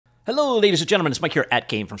Hello, ladies and gentlemen, it's Mike here at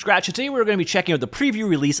Game From Scratch, and today we're going to be checking out the preview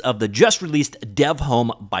release of the just-released Dev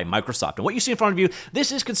Home by Microsoft. And what you see in front of you,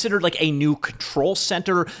 this is considered like a new control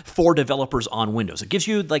center for developers on Windows. It gives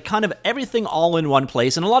you like kind of everything all in one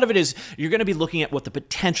place, and a lot of it is you're going to be looking at what the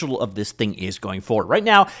potential of this thing is going forward. Right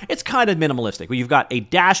now, it's kind of minimalistic. You've got a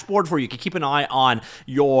dashboard where you can keep an eye on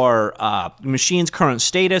your machine's current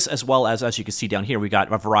status, as well as you can see down here, we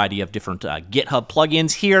got a variety of different GitHub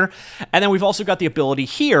plugins here. And then we've also got the ability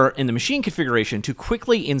here in the machine configuration to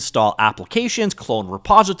quickly install applications, clone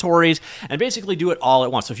repositories, and basically do it all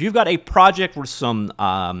at once. So if you've got a project with some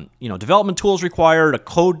development tools required, a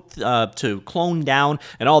code to clone down,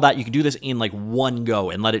 and all that, you can do this in like one go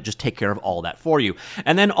and let it just take care of all that for you.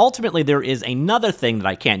 And then ultimately there is another thing that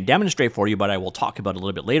I can't demonstrate for you, but I will talk about a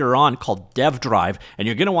little bit later on, called Dev Drive, and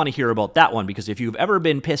you're going to want to hear about that one, because if you've ever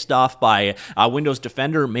been pissed off by Windows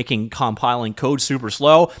Defender making compiling code super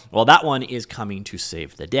slow, well, that one is coming to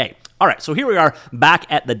save the day. All right, so here we are back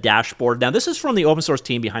at the dashboard. Now, this is from the open source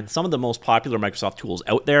team behind some of the most popular Microsoft tools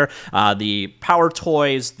out there. The Power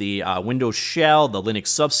Toys, the Windows Shell, the Linux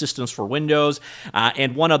subsystems for Windows,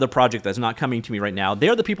 and one other project that's not coming to me right now.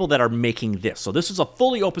 They're the people that are making this. So this is a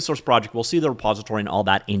fully open source project. We'll see the repository and all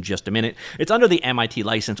that in just a minute. It's under the MIT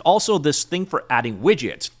license. Also, this thing for adding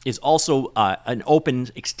widgets is also an open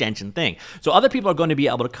extension thing. So other people are going to be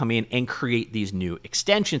able to come in and create these new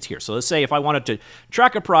extensions here. So let's say if I wanted to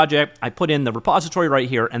track a project, I put in the repository right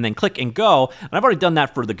here and then click and go, and I've already done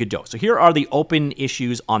that for the Godot. So here are the open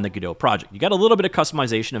issues on the Godot project. You got a little bit of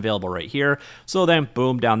customization available right here. So then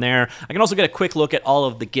boom, down there. I can also get a quick look at all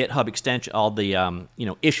of the GitHub extension, all the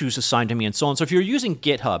issues assigned to me and so on. So if you're using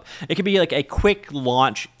GitHub, it can be like a quick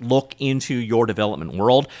launch look into your development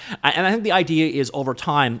world. And I think the idea is over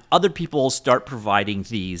time, other people start providing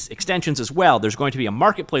these extensions as well. There's going to be a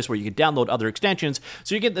marketplace where you can download other extensions,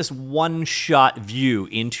 so you get this one-shot view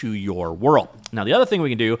into your world. Now, the other thing we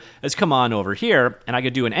can do is come on over here, and I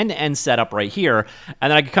could do an end-to-end setup right here,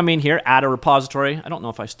 and then I could come in here, add a repository. I don't know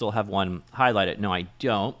if I still have one highlighted. No, I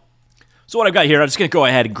don't. So what I've got here, I'm just going to go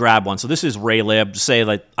ahead and grab one. So this is Raylib. Say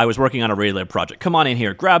like I was working on a Raylib project. Come on in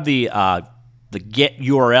here, grab the Git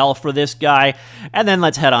URL for this guy, and then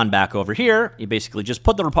let's head on back over here. You basically just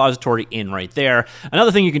put the repository in right there. Another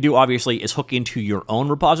thing you can do, obviously, is hook into your own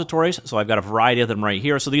repositories. So I've got a variety of them right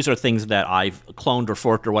here. So these are things that I've cloned or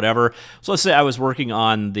forked or whatever. So let's say I was working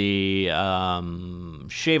on the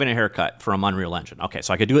shaving a haircut from Unreal Engine. Okay,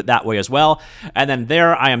 so I could do it that way as well. And then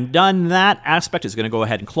there I am done. That aspect is going to go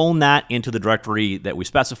ahead and clone that into the directory that we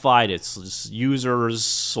specified. It's users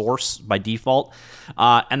source by default.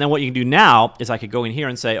 And then what you can do now is I could go in here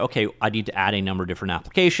and say, okay, I need to add a number of different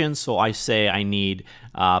applications. So I say I need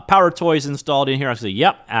Power Toys installed in here. I say,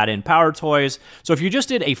 yep, add in Power Toys. So if you just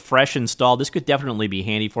did a fresh install, this could definitely be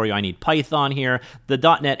handy for you. I need Python here, the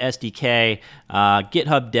 .NET SDK,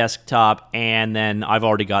 GitHub Desktop, and then I've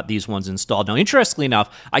already got these ones installed. Now, interestingly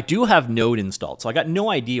enough, I do have Node installed, so I got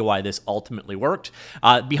no idea why this ultimately worked.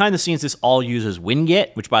 Behind the scenes, this all uses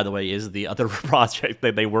WinGit, which, by the way, is the other project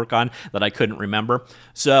that they work on that I couldn't remember.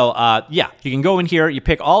 So, yeah, you can go in here, you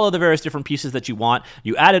pick all of the various different pieces that you want,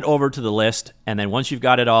 you add it over to the list, and then once you've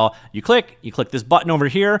got it all, you click this button over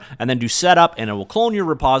here, and then do setup, and it will clone your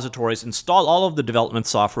repositories, install all of the development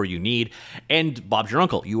software you need, and Bob's your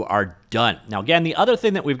uncle. You are done. Now, again, the other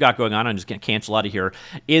thing that we've got going on, I'm just going to cancel out of here,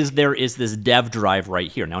 is there is this dev drive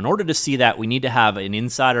right here. Now, in order to see that, we need to have an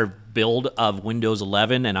insider build of Windows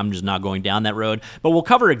 11, and I'm just not going down that road, but we'll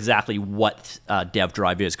cover exactly what dev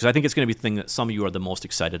drive is, because I think it's going to be the thing that some of you are the most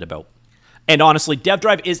excited about. And honestly, Dev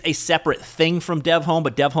Drive is a separate thing from Dev Home,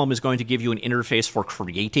 but Dev Home is going to give you an interface for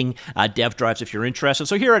creating Dev Drives if you're interested.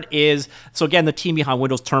 So here it is. So again, the team behind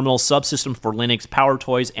Windows Terminal, Subsystem for Linux, Power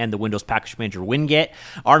Toys, and the Windows Package Manager WinGit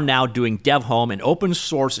are now doing Dev Home, an open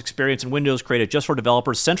source experience in Windows created just for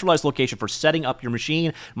developers, centralized location for setting up your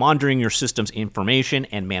machine, monitoring your system's information,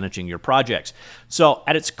 and managing your projects. So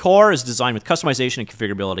at its core is designed with customization and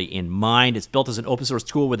configurability in mind. It's built as an open source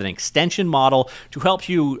tool with an extension model to help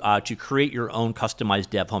you to create your own customized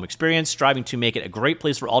Dev Home experience, striving to make it a great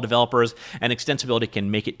place for all developers, and extensibility can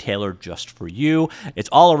make it tailored just for you. It's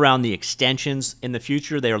all around the extensions. In the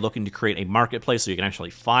future, they are looking to create a marketplace so you can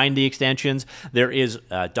actually find the extensions. There is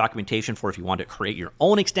documentation for if you want to create your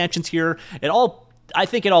own extensions here. I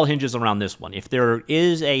think it all hinges around this one. If there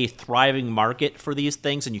is a thriving market for these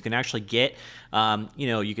things and you can actually get You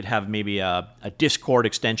know, you could have maybe a Discord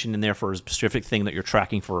extension in there for a specific thing that you're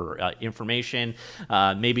tracking for information,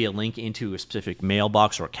 maybe a link into a specific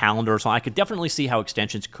mailbox or a calendar. So I could definitely see how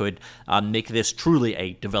extensions could make this truly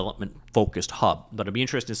a development-focused hub. But it'd be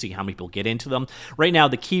interesting to see how many people get into them. Right now,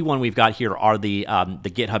 the key one we've got here are the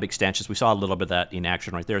GitHub extensions. We saw a little bit of that in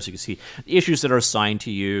action right there. So you can see the issues that are assigned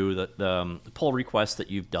to you, the pull requests that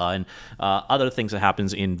you've done, other things that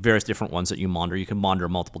happens in various different ones that you monitor. You can monitor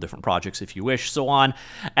multiple different projects if you wish, so on.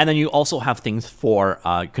 And then you also have things for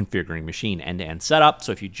configuring machine end-to-end setup.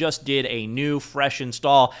 So if you just did a new, fresh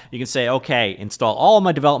install, you can say, okay, install all of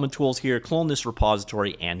my development tools here, clone this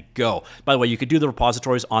repository, and go. By the way, you could do the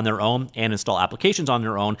repositories on their own and install applications on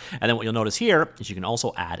their own. And then what you'll notice here is you can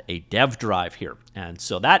also add a dev drive here. And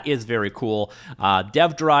so that is very cool.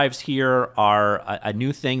 Dev drives here are a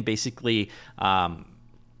new thing. Basically,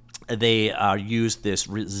 they use this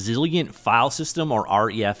resilient file system, or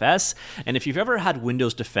REFS. And if you've ever had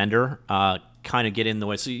Windows Defender kind of get in the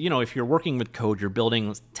way. So, you know, if you're working with code, you're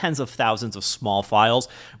building tens of thousands of small files.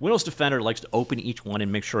 Windows Defender likes to open each one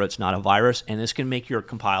and make sure it's not a virus, and this can make your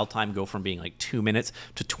compile time go from being like 2 minutes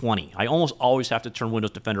to 20. I almost always have to turn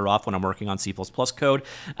Windows Defender off when I'm working on C++ code,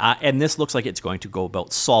 and this looks like it's going to go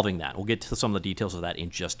about solving that. We'll get to some of the details of that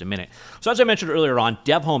in just a minute. So as I mentioned earlier on,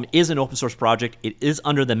 DevHome is an open source project. It is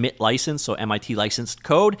under the MIT license, so MIT licensed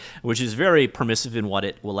code, which is very permissive in what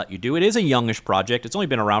it will let you do. It is a youngish project. It's only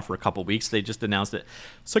been around for a couple weeks. They just announced it.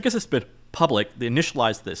 So I guess it's been public. They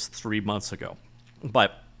initialized this 3 months ago.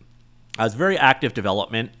 But it's very active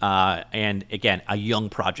development, and again, a young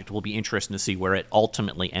project. Will be interesting to see where it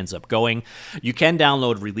ultimately ends up going. You can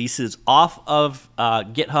download releases off of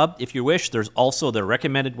GitHub if you wish. There's also the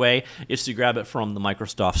recommended way is to grab it from the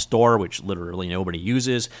Microsoft Store, which literally nobody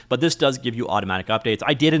uses, but this does give you automatic updates.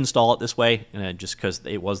 I did install it this way just because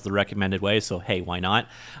it was the recommended way, so hey, why not?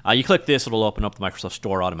 You click this, it'll open up the Microsoft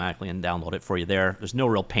Store automatically and download it for you there. There's no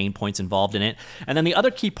real pain points involved in it. And then the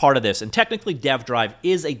other key part of this, and technically DevDrive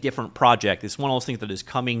is a different project. It's one of those things that is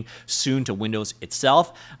coming soon to Windows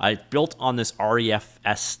itself. It's built on this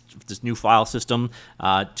REFS, this new file system,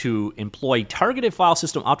 to employ targeted file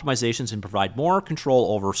system optimizations and provide more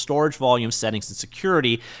control over storage volume, settings, and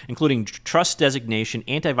security, including trust designation,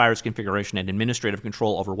 antivirus configuration, and administrative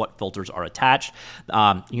control over what filters are attached.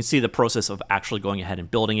 You can see the process of actually going ahead and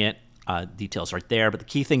building it. Details right there, but the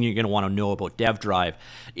key thing you're going to want to know about DevDrive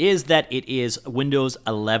is that it is Windows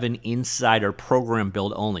 11 Insider program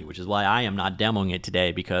build only, which is why I am not demoing it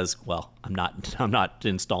today, because, well, I'm not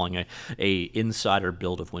installing a Insider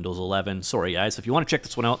build of Windows 11. Sorry, guys. If you want to check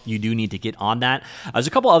this one out, you do need to get on that. There's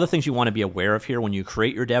a couple other things you want to be aware of here when you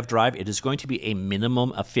create your DevDrive. It is going to be a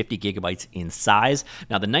minimum of 50 gigabytes in size.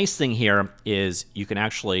 Now, the nice thing here is you can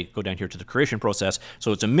actually go down here to the creation process.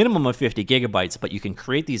 So it's a minimum of 50 gigabytes, but you can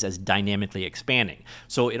create these as dynamically expanding.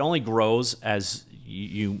 So it only grows as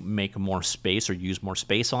you make more space or use more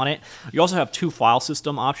space on it. You also have two file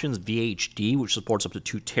system options, VHD, which supports up to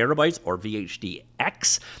 2 terabytes, or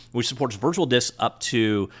VHDX, which supports virtual disks up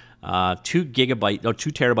to 2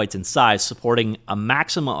 terabytes in size, supporting a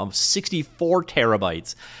maximum of 64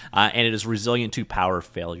 terabytes, and it is resilient to power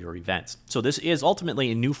failure events. So this is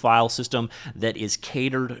ultimately a new file system that is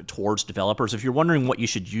catered towards developers. If you're wondering what you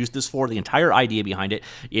should use this for, the entire idea behind it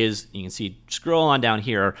is, you can see, scroll on down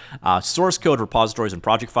here, source code repositories and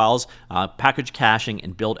project files, package caching,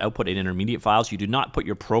 and build output and intermediate files. You do not put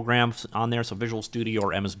your programs on there, so Visual Studio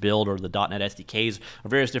or MS Build or the .NET SDKs or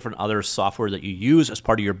various different other software that you use as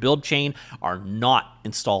part of your build chain are not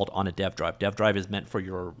installed on a DevDrive. DevDrive is meant for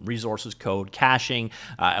your resources, code, caching,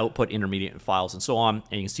 output, intermediate files, and so on.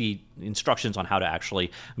 And you can see instructions on how to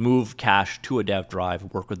actually move cache to a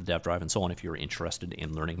DevDrive, work with the DevDrive, and so on if you're interested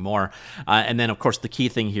in learning more. And then, of course, the key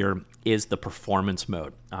thing here is the performance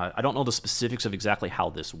mode. I don't know the specifics of exactly how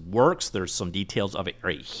this works. There's some details of it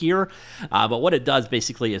right here. But what it does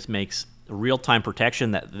basically is makes real-time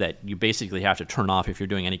protection that you basically have to turn off if you're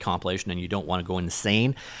doing any compilation and you don't want to go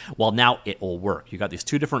insane. Well, now it will work. You got these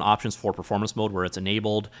two different options for performance mode where it's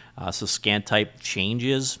enabled, so scan type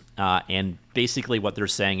changes, and basically what they're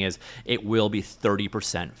saying is it will be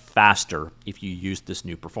 30% faster if you use this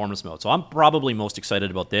new performance mode. So I'm probably most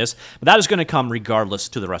excited about this, but that is going to come regardless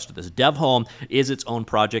to the rest of this. DevHome is its own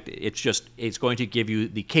project. It's going to give you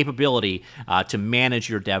the capability to manage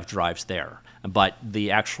your dev drives there. But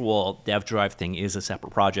the actual dev drive thing is a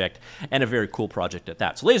separate project, and a very cool project at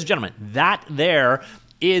that. So ladies and gentlemen, that there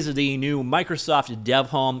is the new Microsoft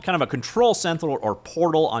DevHome, kind of a control center or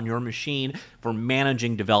portal on your machine for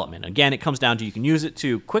managing development. Again, it comes down to you can use it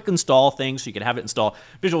to quick install things, so you can have it install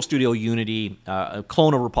Visual Studio, Unity,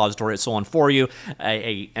 clone a repository, and so on for you,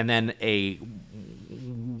 and then a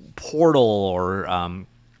portal or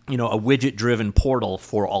you know, a widget-driven portal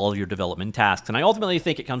for all of your development tasks. And I ultimately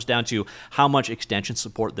think it comes down to how much extension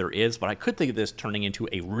support there is, but I could think of this turning into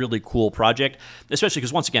a really cool project, especially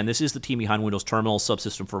because, once again, this is the team behind Windows Terminal,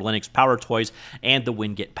 Subsystem for Linux, Power Toys, and the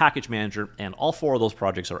Winget Package Manager, and all 4 of those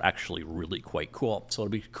projects are actually really quite cool. So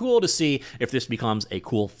it'll be cool to see if this becomes a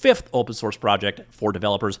cool 5th open source project for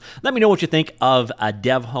developers. Let me know what you think of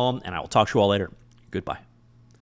DevHome, and I will talk to you all later. Goodbye.